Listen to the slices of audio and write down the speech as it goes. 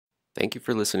Thank you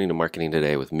for listening to Marketing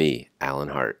Today with me, Alan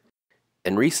Hart.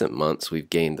 In recent months, we've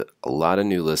gained a lot of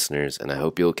new listeners, and I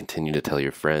hope you'll continue to tell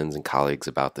your friends and colleagues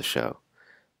about the show.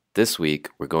 This week,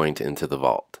 we're going to Into the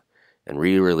Vault and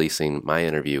re-releasing my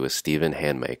interview with Stephen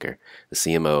Handmaker, the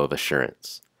CMO of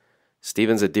Assurance.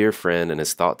 Stephen's a dear friend, and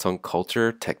his thoughts on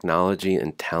culture, technology,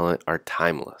 and talent are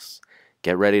timeless.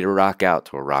 Get ready to rock out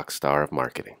to a rock star of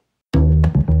marketing.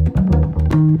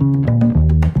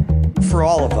 For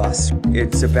all of us,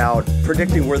 it's about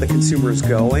predicting where the consumer is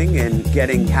going and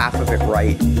getting half of it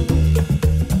right.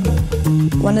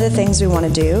 One of the things we want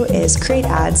to do is create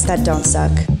ads that don't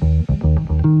suck.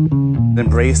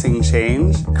 Embracing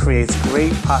change creates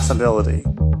great possibility.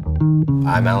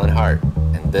 I'm Alan Hart,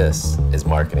 and this is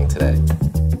Marketing Today.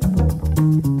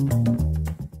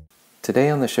 Today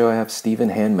on the show I have Stephen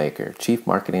Handmaker, Chief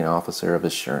Marketing Officer of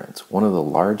Assurance, one of the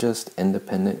largest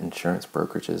independent insurance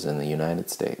brokerages in the United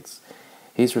States.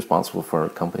 He's responsible for the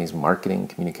company's marketing,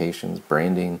 communications,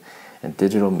 branding, and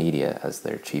digital media as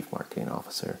their Chief Marketing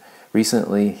Officer.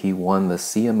 Recently, he won the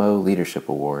CMO Leadership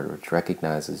Award, which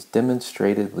recognizes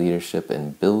demonstrated leadership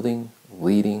in building,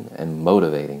 leading, and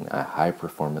motivating a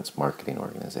high-performance marketing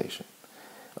organization.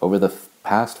 Over the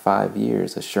past 5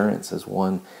 years, Assurance has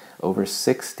won over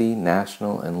 60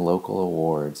 national and local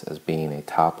awards as being a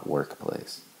top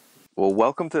workplace. Well,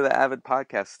 welcome to the Avid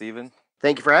Podcast, Stephen.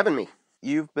 Thank you for having me.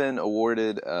 You've been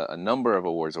awarded a number of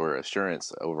awards, or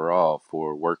Assurance overall,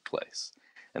 for workplace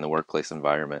and the workplace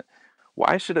environment.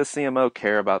 Why should a CMO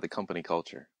care about the company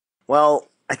culture? Well,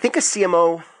 I think a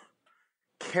CMO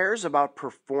cares about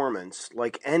performance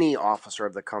like any officer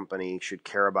of the company should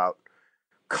care about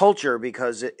culture,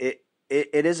 because it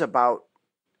is about,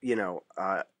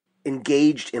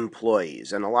 engaged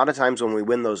employees. And a lot of times when we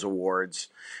win those awards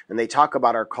and they talk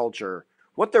about our culture,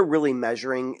 what they're really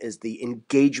measuring is the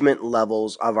engagement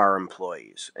levels of our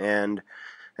employees. And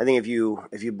I think if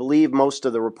you believe most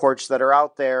of the reports that are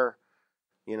out there,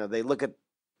 they look at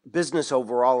business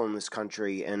overall in this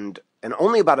country, and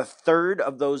only about a third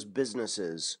of those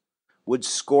businesses would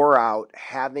score out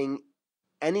having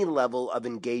any level of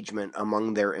engagement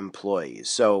among their employees.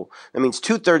 So that means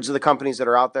 2/3 of the companies that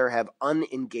are out there have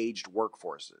unengaged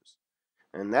workforces.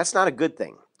 And that's not a good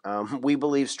thing. We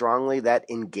believe strongly that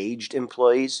engaged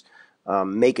employees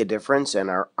make a difference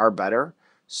and are better.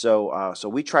 So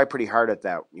we try pretty hard at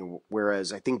that.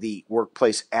 Whereas I think the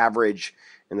workplace average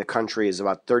in the country is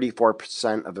about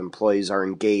 34% of employees are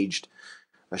engaged.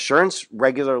 Assurance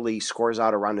regularly scores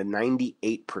out around a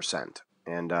 98%,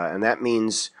 and that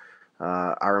means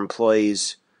our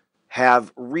employees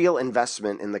have real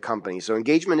investment in the company. So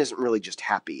engagement isn't really just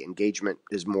happy. Engagement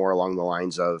is more along the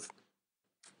lines of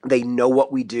they know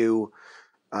what we do.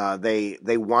 They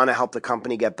want to help the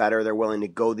company get better. They're willing to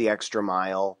go the extra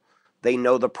mile. They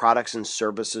know the products and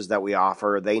services that we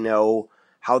offer. They know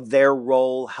how their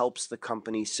role helps the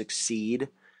company succeed.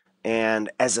 And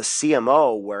as a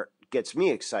CMO, where it gets me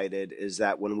excited is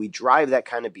that when we drive that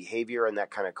kind of behavior and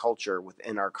that kind of culture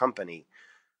within our company,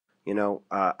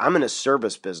 I'm in a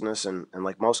service business, and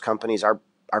like most companies, our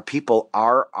people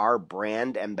are our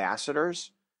brand ambassadors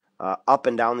up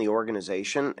and down the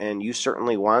organization, and you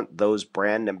certainly want those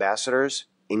brand ambassadors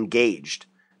engaged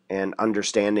and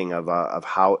understanding of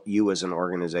how you as an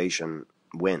organization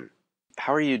win.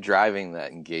 How are you driving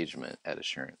that engagement at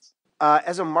Assurance?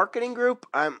 As a marketing group,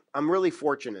 I'm really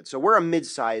fortunate. So we're a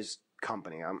mid-size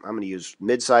company. I'm going to use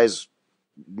mid-size,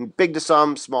 big to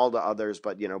some, small to others,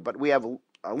 but we have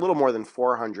a little more than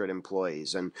 400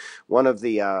 employees, and one of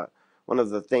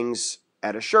the things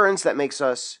at Assurance that makes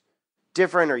us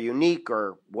different or unique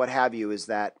or what have you is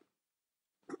that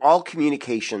all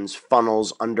communications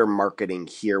funnels under marketing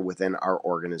here within our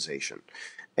organization,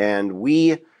 and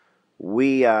we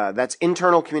that's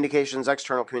internal communications,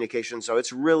 external communications. So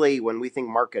it's really, when we think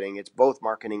marketing, it's both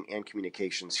marketing and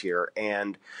communications here.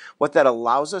 And what that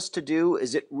allows us to do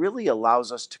is it really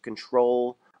allows us to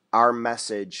control our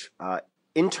message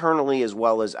internally as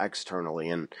well as externally.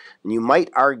 And you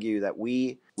might argue that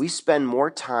we spend more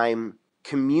time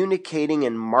communicating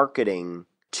and marketing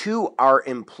to our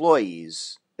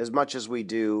employees as much as we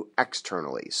do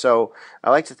externally. So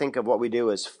I like to think of what we do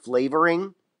as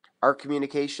flavoring our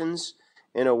communications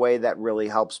in a way that really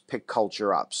helps pick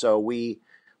culture up. So we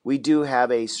do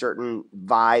have a certain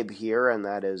vibe here, and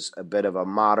that is a bit of a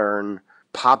modern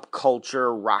pop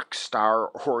culture rock star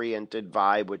oriented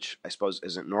vibe, which I suppose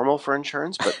isn't normal for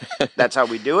insurance, but that's how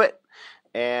we do it.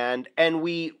 And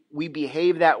we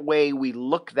behave that way, we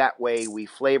look that way, we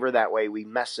flavor that way, we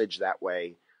message that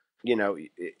way.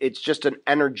 It's just an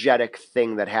energetic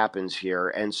thing that happens here.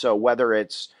 And so whether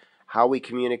it's how we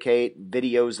communicate,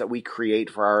 videos that we create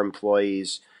for our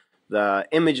employees, the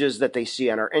images that they see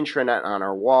on our intranet, on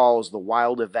our walls, the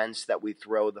wild events that we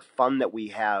throw, the fun that we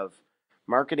have.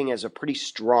 Marketing has a pretty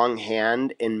strong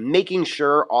hand in making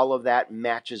sure all of that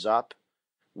matches up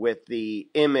with the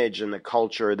image and the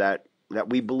culture that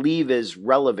we believe is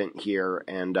relevant here,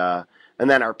 and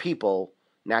then our people,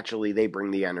 naturally, they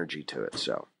bring the energy to it.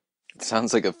 So It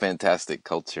sounds like a fantastic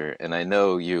culture, and I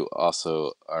know you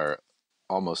also are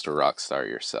almost a rock star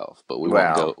yourself, but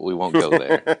well, we won't go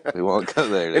there. We won't go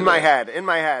there in my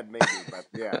today. head maybe, but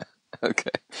yeah.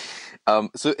 Okay.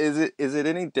 So is it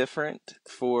any different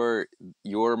for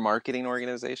your marketing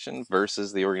organization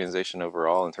versus the organization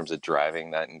overall in terms of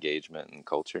driving that engagement and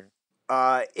culture?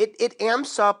 It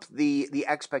amps up the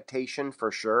expectation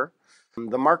for sure.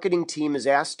 The marketing team is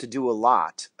asked to do a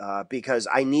lot because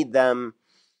I need them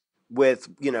with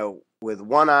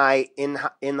one eye in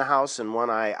the house and one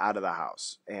eye out of the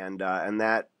house, and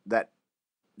that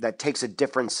takes a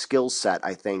different skill set,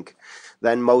 I think,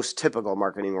 than most typical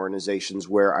marketing organizations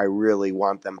where I really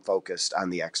want them focused on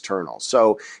the external.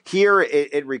 So here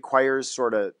it requires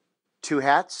sort of two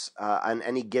hats on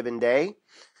any given day,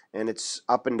 and it's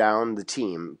up and down the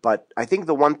team. But I think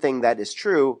the one thing that is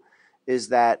true is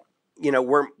that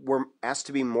we're asked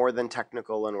to be more than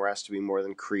technical, and we're asked to be more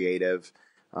than creative.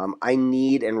 I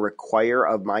need and require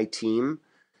of my team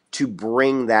to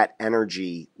bring that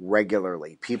energy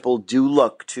regularly. People do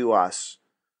look to us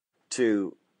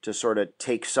to sort of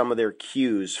take some of their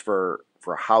cues for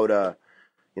how to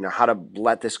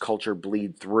let this culture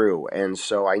bleed through, and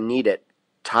so I need it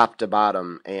top to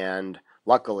bottom. And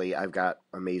luckily, I've got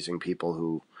amazing people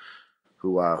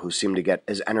who seem to get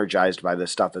as energized by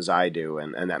this stuff as I do,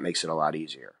 and that makes it a lot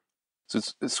easier. So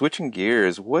switching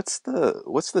gears, what's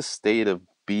the state of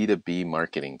B2B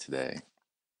marketing today?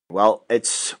 Well,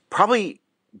 it's probably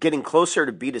getting closer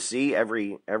to B2C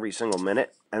every single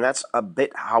minute, and that's a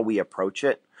bit how we approach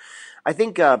it. I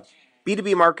think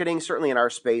B2B marketing, certainly in our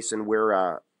space, and we're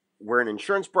an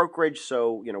insurance brokerage,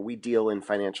 so we deal in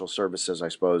financial services, I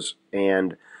suppose.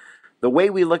 And the way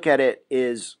we look at it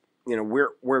is,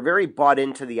 we're very bought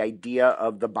into the idea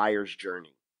of the buyer's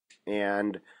journey,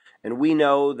 and we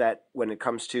know that when it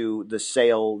comes to the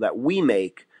sale that we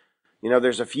make,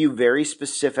 there's a few very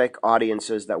specific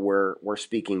audiences that we're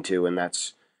speaking to, and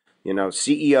that's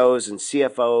CEOs and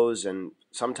CFOs and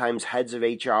sometimes heads of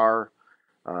HR.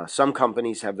 Some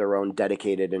companies have their own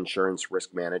dedicated insurance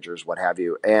risk managers, what have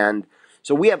you. And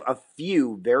so we have a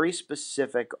few very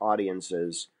specific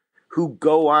audiences who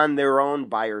go on their own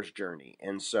buyer's journey.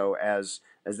 And so as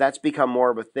that's become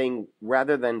more of a thing,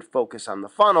 rather than focus on the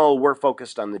funnel, we're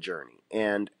focused on the journey.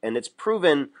 And it's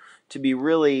proven to be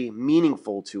really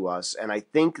meaningful to us. And I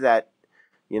think that,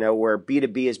 where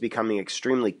B2B is becoming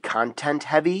extremely content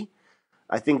heavy,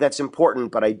 I think that's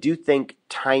important, but I do think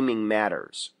timing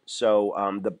matters. So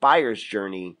the buyer's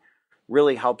journey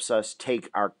really helps us take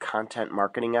our content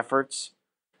marketing efforts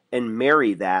and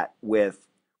marry that with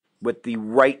the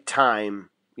right time,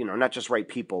 not just right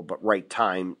people, but right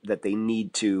time that they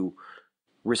need to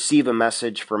receive a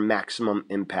message for maximum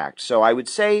impact. So I would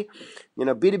say,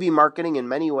 B2B marketing in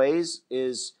many ways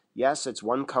is, yes, it's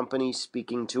one company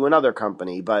speaking to another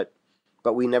company, but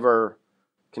we never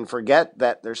can forget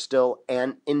that there's still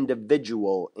an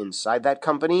individual inside that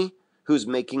company who's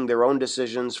making their own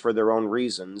decisions for their own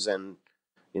reasons. And,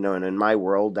 and in my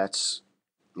world, that's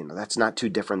not too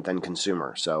different than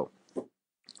consumer. So,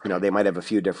 they might have a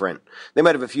few different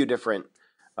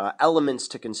elements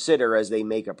to consider as they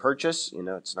make a purchase.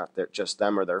 It's not just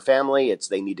them or their family. It's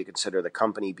they need to consider the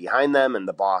company behind them and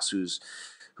the boss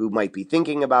who might be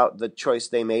thinking about the choice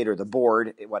they made, or the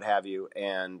board, what have you.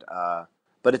 And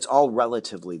but it's all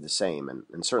relatively the same,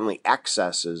 and certainly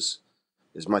access is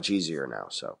much easier now.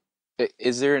 So,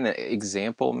 Is there an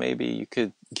example maybe you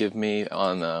could give me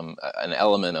on an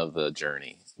element of the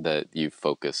journey that you've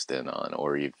focused in on,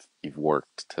 or you've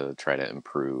worked to try to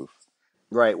improve?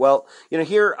 right. Well,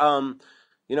 here,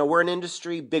 we're an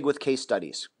industry big with case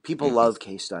studies. People love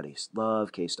case studies,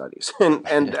 and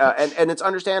it's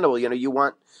understandable. You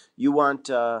want.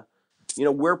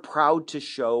 We're proud to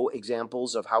show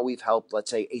examples of how we've helped,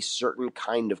 let's say, a certain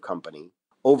kind of company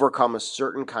overcome a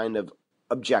certain kind of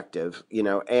objective,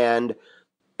 and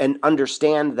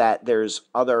understand that there's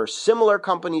other similar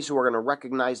companies who are going to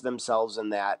recognize themselves in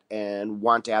that and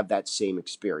want to have that same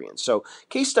experience. So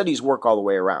case studies work all the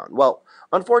way around. Well,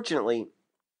 unfortunately,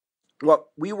 what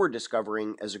we were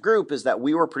discovering as a group is that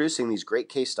we were producing these great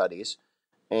case studies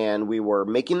and we were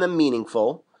making them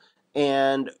meaningful.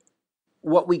 And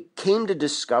what we came to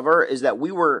discover is that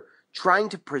we were trying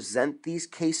to present these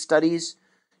case studies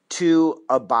to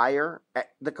a buyer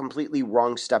at the completely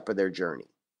wrong step of their journey.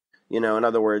 In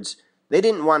other words, They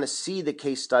didn't want to see the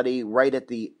case study right at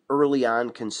the early on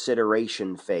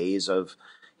consideration phase of,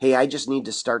 hey, I just need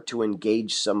to start to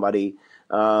engage somebody.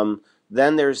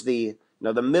 Then there's the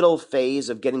middle phase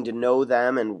of getting to know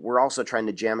them, and we're also trying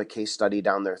to jam a case study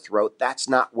down their throat. That's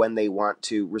not when they want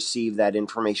to receive that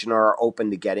information or are open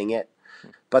to getting it.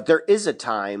 But there is a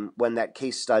time when that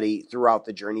case study throughout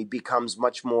the journey becomes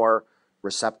much more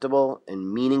receptible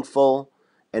and meaningful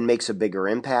and makes a bigger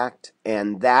impact.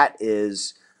 And that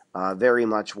is very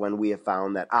much when we have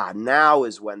found that, now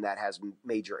is when that has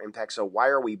major impact. So why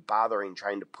are we bothering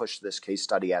trying to push this case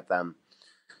study at them,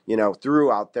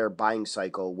 throughout their buying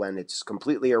cycle when it's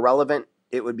completely irrelevant?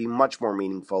 It would be much more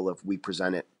meaningful if we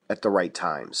present it at the right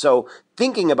time. So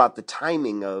thinking about the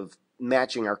timing of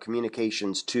matching our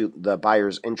communications to the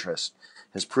buyer's interest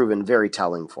has proven very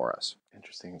telling for us.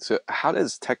 Interesting. So how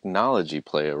does technology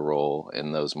play a role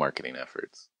in those marketing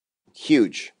efforts?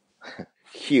 Huge.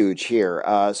 Huge here.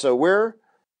 So we're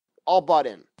all bought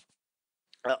in.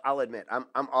 I'll admit,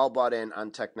 I'm all bought in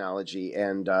on technology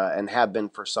and have been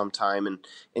for some time,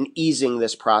 and easing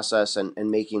this process and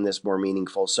making this more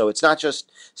meaningful. So it's not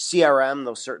just CRM,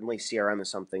 though certainly CRM is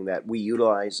something that we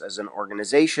utilize as an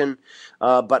organization.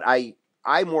 But I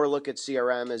more look at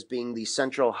CRM as being the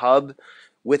central hub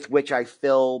with which I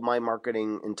fill my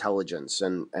marketing intelligence.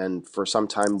 And for some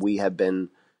time we have been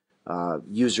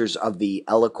users of the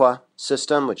Eloqua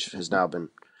system, which has now been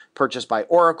purchased by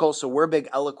Oracle. So we're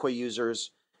big Eloqua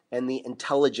users, and the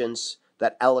intelligence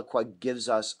that Eloqua gives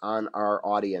us on our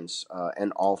audience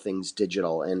and all things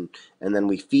digital. And then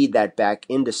we feed that back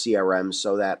into CRM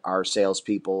so that our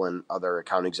salespeople and other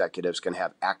account executives can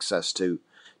have access to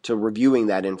reviewing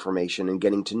that information and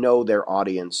getting to know their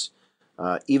audience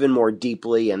even more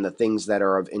deeply and the things that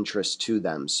are of interest to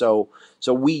them. So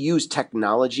we use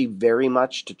technology very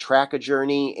much to track a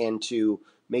journey and to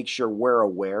make sure we're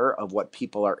aware of what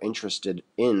people are interested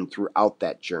in throughout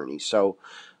that journey. So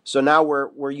now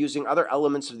we're using other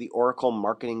elements of the Oracle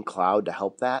Marketing Cloud to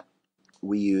help that.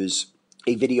 We use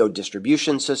a video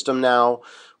distribution system now.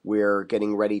 We're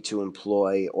getting ready to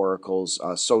employ Oracle's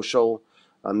social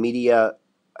media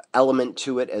element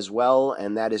to it as well,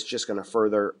 and that is just going to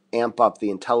further amp up the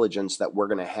intelligence that we're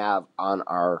going to have on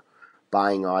our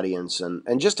buying audience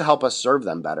and just to help us serve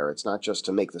them better. It's not just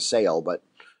to make the sale, but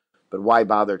why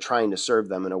bother trying to serve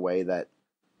them in a way that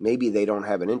maybe they don't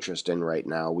have an interest in right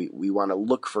now. We want to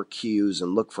look for cues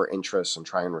and look for interests and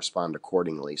try and respond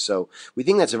accordingly. So we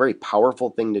think that's a very powerful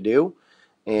thing to do,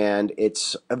 and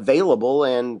it's available,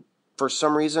 and for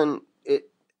some reason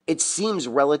it seems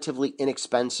relatively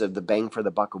inexpensive, the bang for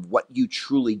the buck of what you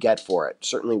truly get for it.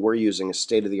 Certainly we're using a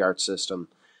state-of-the-art system.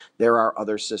 There are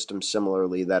other systems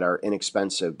similarly that are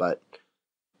inexpensive, but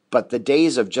the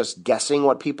days of just guessing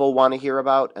what people want to hear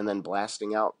about and then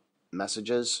blasting out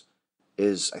messages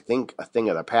is, I think, a thing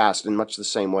of the past, in much the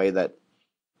same way that,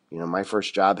 my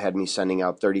first job had me sending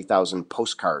out 30,000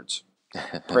 postcards,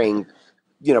 praying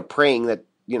that,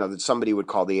 that somebody would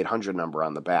call the 800 number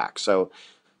on the back.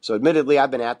 So admittedly,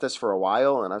 I've been at this for a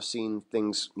while, and I've seen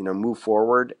things, move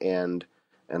forward. And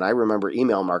I remember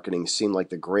email marketing seemed like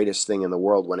the greatest thing in the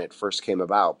world when it first came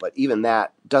about. But even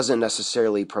that doesn't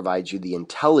necessarily provide you the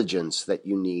intelligence that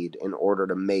you need in order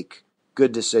to make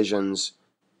good decisions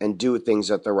and do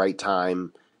things at the right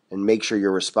time and make sure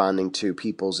you're responding to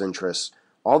people's interests.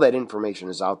 All that information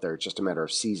is out there. It's just a matter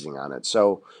of seizing on it.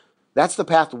 So that's the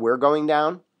path we're going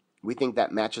down. We think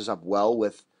that matches up well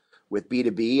with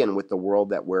B2B and with the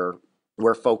world that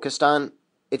we're focused on.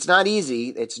 It's not easy.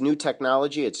 It's new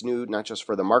technology. It's new not just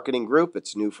for the marketing group.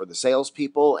 It's new for the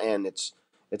salespeople, and it's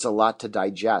a lot to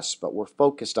digest. But we're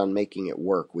focused on making it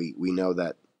work. We know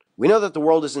that the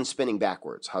world isn't spinning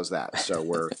backwards. How's that? So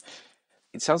we're.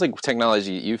 It sounds like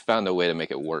technology, you found a way to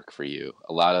make it work for you.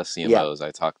 A lot of CMOs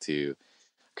I talk to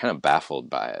kind of baffled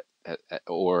by it,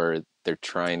 or they're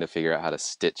trying to figure out how to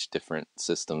stitch different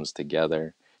systems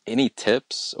together. Any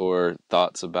tips or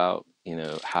thoughts about,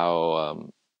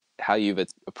 how you've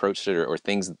approached it, or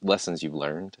lessons you've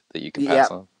learned that you can pass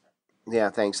on? Yeah,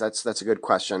 thanks. That's a good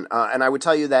question. And I would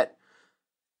tell you that,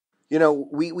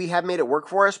 we have made it work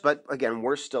for us, but again,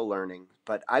 we're still learning.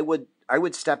 But I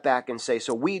would step back and say,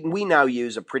 so we now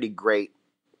use a pretty great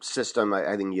system.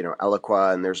 I think,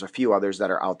 Eloqua, and there's a few others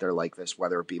that are out there like this,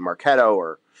 whether it be Marketo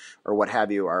or what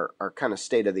have you, are kind of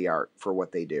state of the art for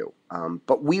what they do.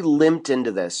 But we limped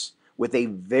into this with a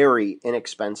very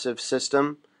inexpensive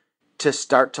system to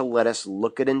start to let us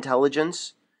look at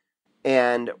intelligence.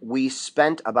 And we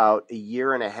spent about a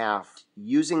year and a half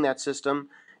using that system.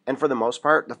 And for the most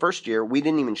part, the first year, we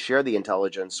didn't even share the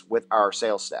intelligence with our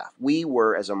sales staff. We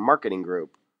were, as a marketing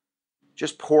group,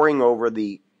 just poring over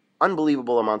the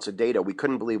unbelievable amounts of data we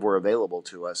couldn't believe were available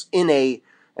to us and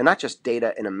not just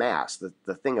data in a mass.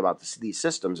 The thing about these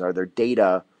systems are they're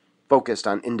data focused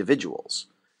on individuals.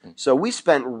 So we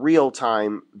spent real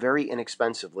time very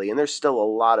inexpensively, and there's still a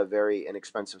lot of very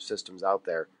inexpensive systems out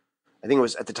there. I think it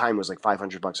was at the time it was like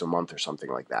 $500 a month or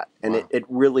something like that. And Wow. it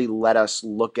really let us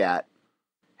look at,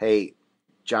 hey,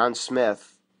 John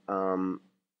Smith,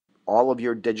 all of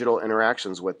your digital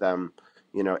interactions with them,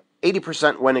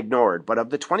 80% went ignored. But of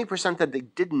the 20% that they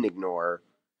didn't ignore,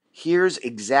 here's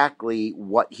exactly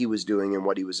what he was doing and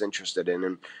what he was interested in.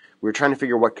 And we were trying to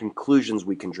figure what conclusions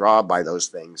we can draw by those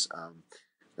things.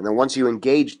 And then once you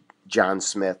engage John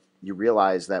Smith, you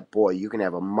realize that, boy, you can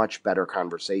have a much better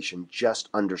conversation just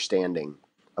understanding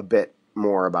a bit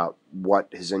more about what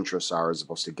his interests are as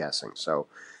opposed to guessing. So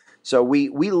we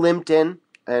limped in,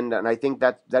 and I think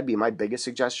that'd be my biggest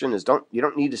suggestion is you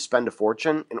don't need to spend a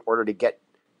fortune in order to get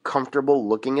comfortable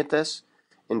looking at this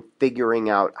and figuring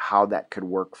out how that could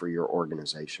work for your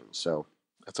organization. So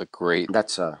That's a great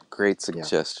great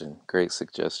suggestion. Great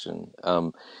suggestion.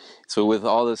 So with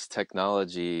all this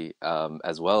technology,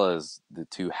 as well as the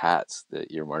two hats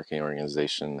that your marketing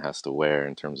organization has to wear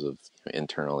in terms of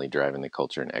internally driving the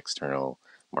culture and external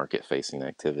market-facing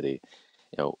activity,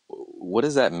 what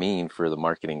does that mean for the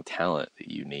marketing talent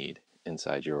that you need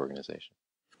inside your organization?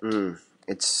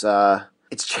 It's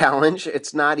challenge.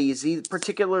 It's not easy,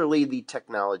 particularly the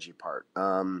technology part.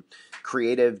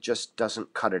 Creative just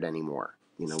doesn't cut it anymore.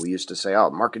 We used to say, oh,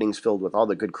 marketing's filled with all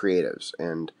the good creatives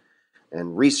and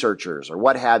researchers or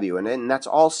what have you, and that's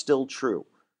all still true.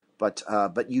 But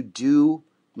you do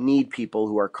need people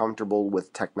who are comfortable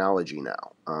with technology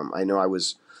now. I know I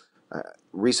was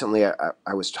recently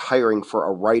I was hiring for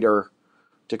a writer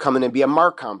to come in and be a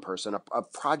Marcom person, a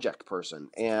project person,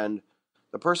 and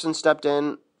the person stepped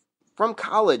in from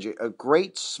college, a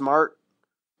great, smart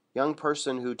young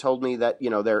person who told me that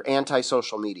they're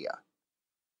anti-social media.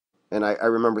 And I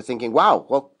remember thinking, wow,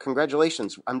 well,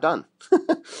 congratulations, I'm done.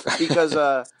 because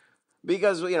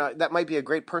that might be a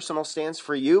great personal stance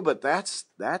for you, but that's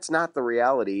not the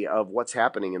reality of what's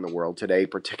happening in the world today,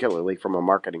 particularly from a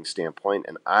marketing standpoint.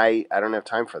 And I don't have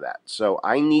time for that. So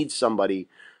I need somebody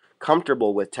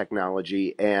comfortable with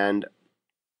technology, and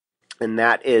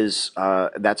that's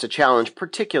a challenge,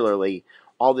 particularly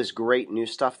all this great new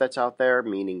stuff that's out there,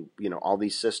 meaning all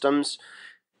these systems.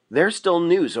 They're still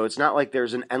new, so it's not like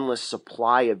there's an endless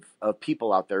supply of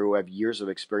people out there who have years of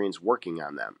experience working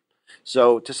on them.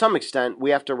 So to some extent, we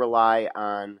have to rely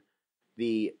on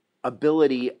the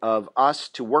ability of us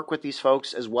to work with these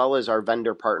folks as well as our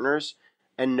vendor partners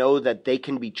and know that they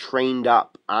can be trained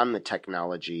up on the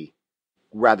technology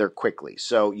rather quickly.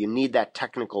 So you need that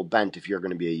technical bent if you're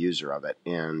going to be a user of it,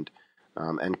 and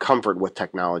comfort with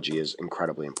technology is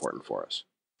incredibly important for us.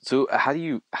 So how do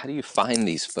you find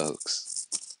these folks?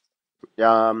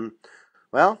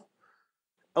 Well,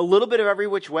 a little bit of every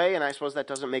which way, and I suppose that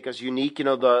doesn't make us unique.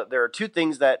 There are two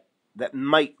things that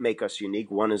might make us unique.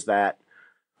 One is that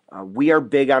we are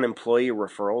big on employee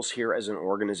referrals here as an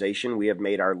organization. We have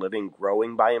made our living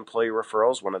growing by employee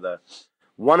referrals.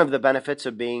 One of the benefits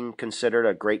of being considered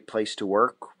a great place to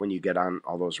work when you get on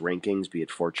all those rankings, be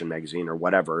it Fortune magazine or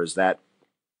whatever, is that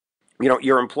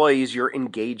your employees, your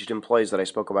engaged employees that I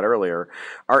spoke about earlier,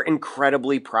 are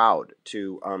incredibly proud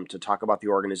to talk about the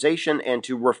organization and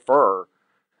to refer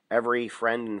every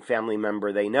friend and family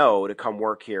member they know to come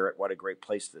work here at what a great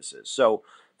place this is. So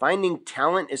finding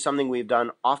talent is something we've done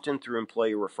often through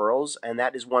employee referrals, and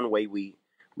that is one way we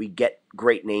get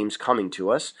great names coming to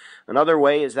us. Another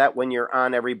way is that when you're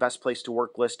on every best place to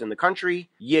work list in the country,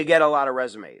 you get a lot of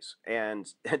resumes,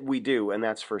 and we do, and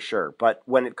that's for sure. But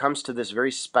when it comes to this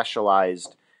very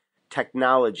specialized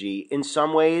technology, in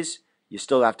some ways, you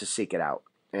still have to seek it out,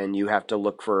 and you have to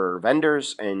look for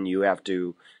vendors, and you have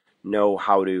to know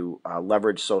how to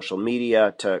leverage social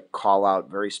media to call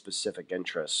out very specific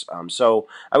interests. So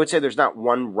I would say there's not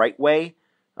one right way,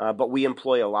 but we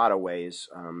employ a lot of ways.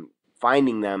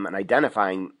 Finding them and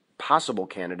identifying possible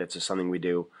candidates is something we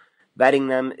do. Vetting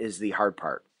them is the hard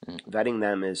part. Vetting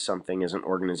them is something as an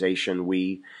organization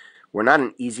we're not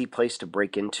an easy place to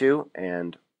break into,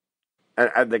 and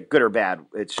the good or bad,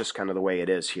 it's just kind of the way it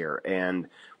is here. And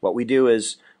what we do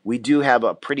is we do have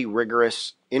a pretty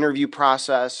rigorous interview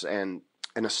process and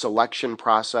a selection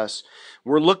process.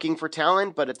 We're looking for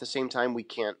talent, but at the same time, we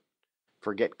can't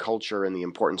forget culture and the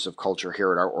importance of culture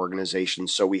here at our organization.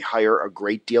 So we hire a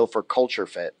great deal for culture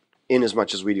fit in as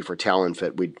much as we do for talent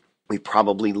fit. We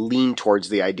probably lean towards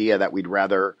the idea that we'd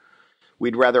rather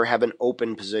have an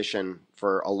open position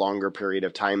for a longer period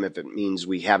of time if it means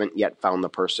we haven't yet found the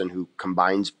person who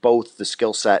combines both the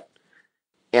skill set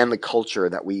and the culture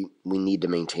that we need to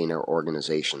maintain our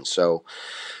organization. So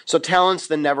talent's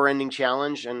the never-ending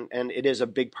challenge, and it is a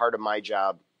big part of my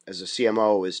job as a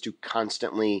CMO is to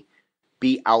constantly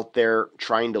be out there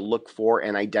trying to look for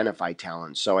and identify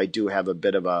talent. So I do have a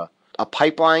bit of a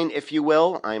pipeline, if you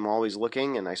will. I'm always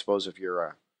looking, and I suppose if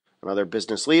you're another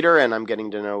business leader and I'm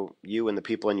getting to know you and the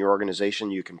people in your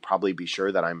organization, you can probably be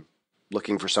sure that I'm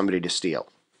looking for somebody to steal.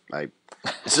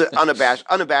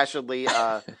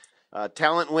 Unabashedly,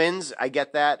 talent wins. I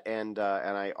get that, and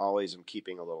I always am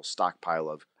keeping a little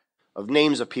stockpile of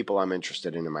names of people I'm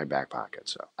interested in my back pocket.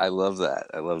 So I love that.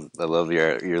 I love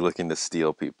you're looking to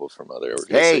steal people from other hey,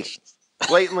 organizations.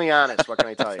 blatantly honest. What can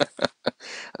I tell you?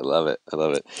 I love it. I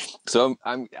love it. So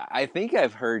I think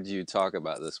I've heard you talk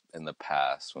about this in the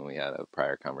past when we had a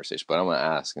prior conversation, but I'm going to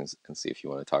ask and see if you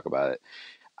want to talk about it.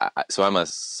 So I'm a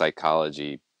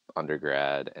psychology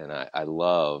undergrad, and I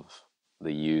love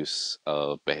the use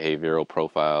of behavioral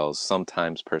profiles,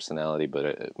 sometimes personality,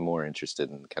 but more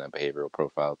interested in kind of behavioral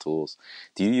profile tools.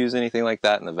 Do you use anything like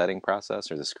that in the vetting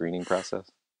process or the screening process?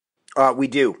 We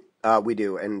do,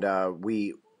 and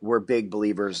we're big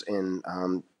believers in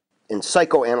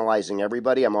psychoanalyzing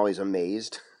everybody. I'm always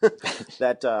amazed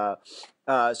that.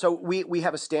 So we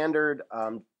have a standard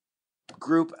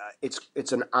group.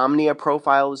 It's an Omnia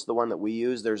profile is the one that we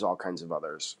use. There's all kinds of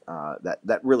others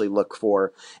that really look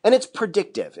for, and it's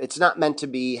predictive. It's not meant to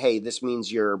be, hey, this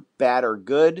means you're bad or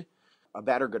good, a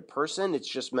bad or good person. It's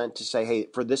just meant to say, hey,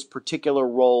 for this particular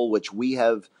role, which we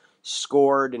have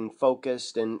scored and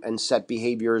focused and set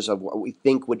behaviors of what we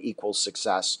think would equal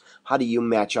success, how do you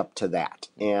match up to that?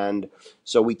 And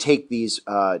so we take these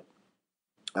Omnia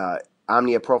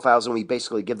profiles and we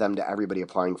basically give them to everybody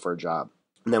applying for a job.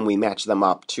 And then we match them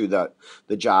up to the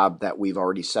job that we've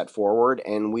already set forward,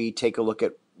 and we take a look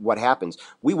at what happens.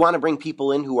 We want to bring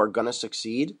people in who are going to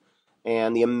succeed.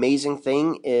 And the amazing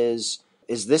thing is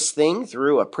this thing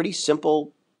through a pretty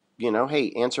simple,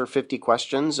 hey, answer 50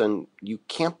 questions, and you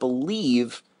can't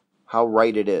believe how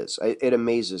right it is. It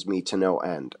amazes me to no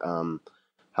end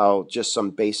how just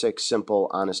some basic, simple,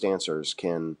 honest answers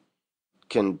can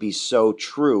be so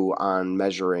true on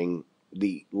measuring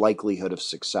the likelihood of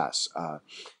success.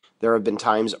 There have been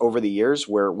times over the years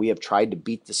where we have tried to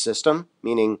beat the system,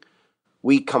 meaning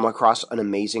we come across an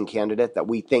amazing candidate that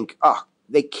we think, oh,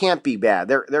 they can't be bad.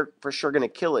 They're for sure going to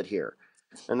kill it here.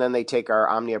 And then they take our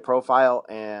Omnia profile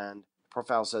and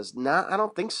profile says, nah, I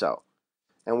don't think so.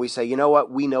 And we say, you know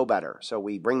what? We know better. So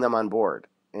we bring them on board.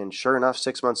 And sure enough,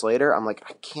 6 months later, I'm like,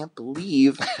 I can't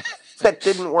believe that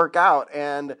didn't work out.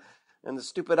 And the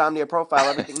stupid Omnia profile,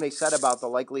 everything they said about the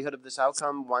likelihood of this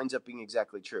outcome winds up being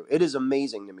exactly true. It is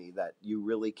amazing to me that you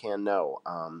really can know.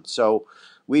 So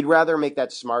we'd rather make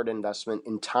that smart investment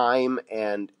in time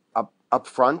and up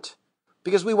front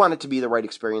because we want it to be the right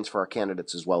experience for our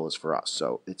candidates as well as for us.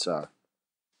 So it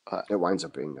winds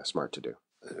up being smart to do.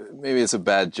 Maybe it's a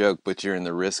bad joke, but you're in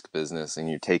the risk business and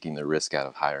you're taking the risk out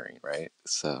of hiring, right?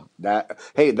 So that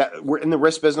we're in the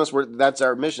risk business. That's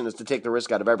our mission is to take the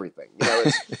risk out of everything.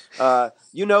 That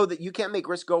you can't make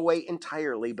risk go away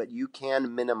entirely, but you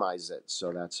can minimize it.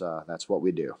 So that's what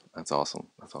we do. That's awesome.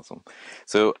 That's awesome.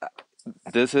 So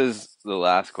this is the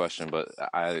last question, but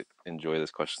I enjoy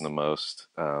this question the most.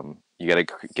 You got to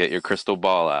get your crystal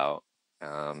ball out.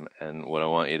 And what I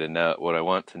want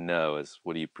to know is,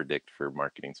 what do you predict for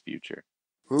marketing's future?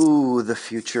 Ooh, the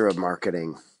future of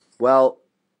marketing. Well,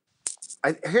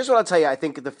 here's what I'll tell you. I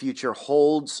think the future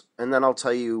holds, and then I'll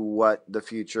tell you what the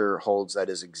future holds that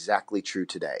is exactly true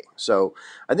today. So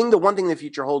I think the one thing the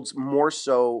future holds more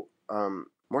so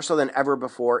than ever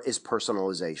before is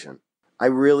personalization. I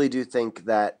really do think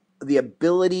that the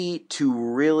ability to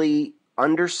really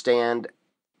understand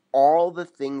all the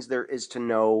things there is to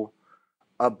know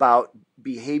about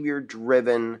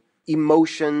behavior-driven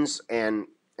emotions and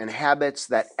habits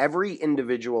that every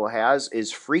individual has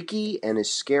is freaky and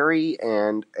is scary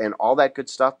and all that good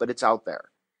stuff, but it's out there.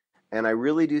 And I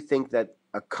really do think that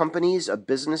a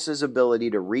business's ability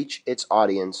to reach its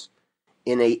audience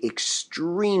in a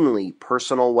extremely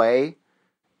personal way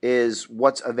is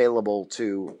what's available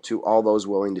to all those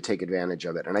willing to take advantage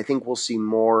of it. And I think we'll see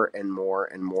more and more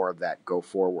and more of that go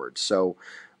forward. So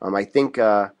I think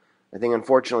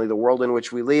unfortunately the world in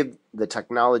which we live, the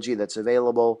technology that's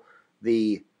available,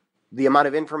 the amount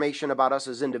of information about us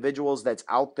as individuals that's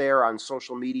out there on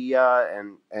social media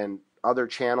and other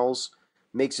channels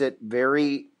makes it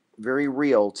very, very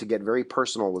real to get very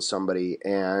personal with somebody.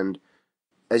 And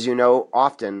as you know,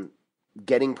 often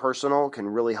getting personal can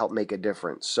really help make a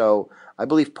difference. So I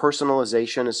believe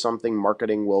personalization is something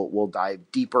marketing will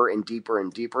dive deeper and deeper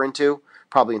and deeper into,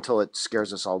 probably until it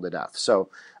scares us all to death. So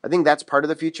I think that's part of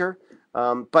the future.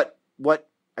 But what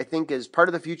I think is part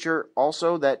of the future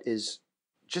also that is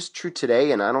just true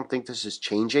today, and I don't think this is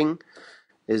changing,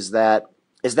 is that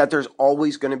there's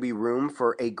always going to be room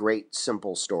for a great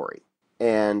simple story.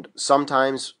 And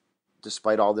sometimes,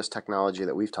 despite all this technology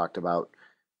that we've talked about,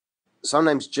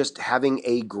 sometimes just having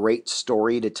a great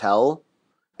story to tell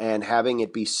and having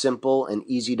it be simple and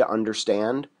easy to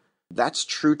understand, that's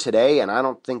true today, and I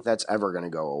don't think that's ever going to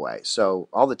go away. So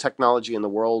all the technology in the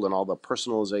world and all the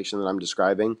personalization that I'm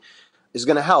describing is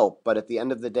going to help, but at the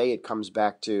end of the day, it comes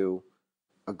back to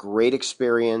a great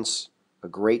experience, a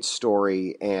great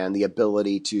story, and the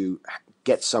ability to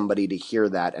get somebody to hear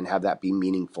that and have that be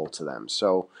meaningful to them.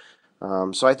 So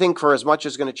I think for as much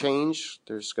as going to change,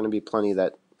 there's going to be plenty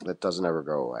that doesn't ever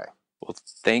go away. Well,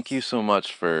 thank you so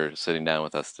much for sitting down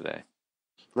with us today.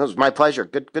 It was my pleasure.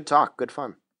 Good talk. Good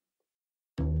fun.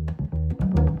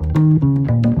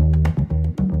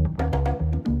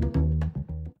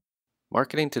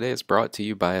 Marketing Today is brought to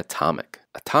you by Atomic.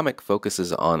 Atomic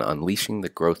focuses on unleashing the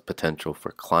growth potential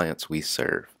for clients we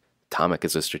serve. Atomic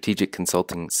is a strategic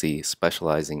consultancy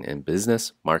specializing in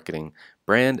business, marketing,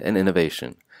 brand, and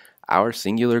innovation. Our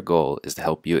singular goal is to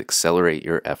help you accelerate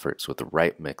your efforts with the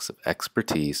right mix of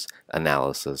expertise,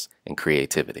 analysis, and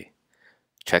creativity.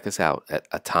 Check us out at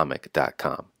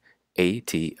atomic.com.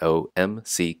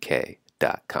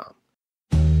 ATOMCK.com.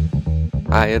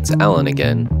 Hi, it's Alan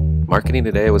again. Marketing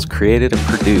Today was created and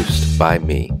produced by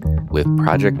me, with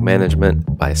project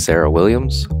management by Sarah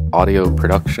Williams, audio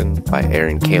production by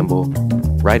Aaron Campbell,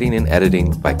 writing and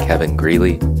editing by Kevin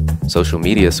Greeley, social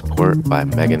media support by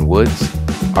Megan Woods,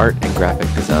 art and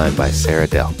graphic design by Sarah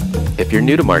Dell. If you're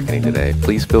new to Marketing Today,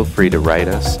 please feel free to write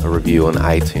us a review on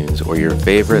iTunes or your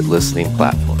favorite listening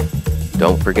platform.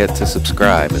 Don't forget to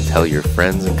subscribe and tell your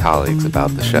friends and colleagues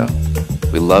about the show.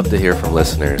 We love to hear from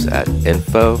listeners at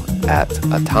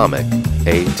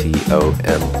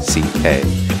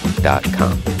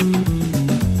info@atomic.com.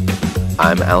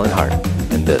 I'm Alan Hart,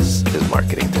 and this is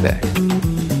Marketing Today.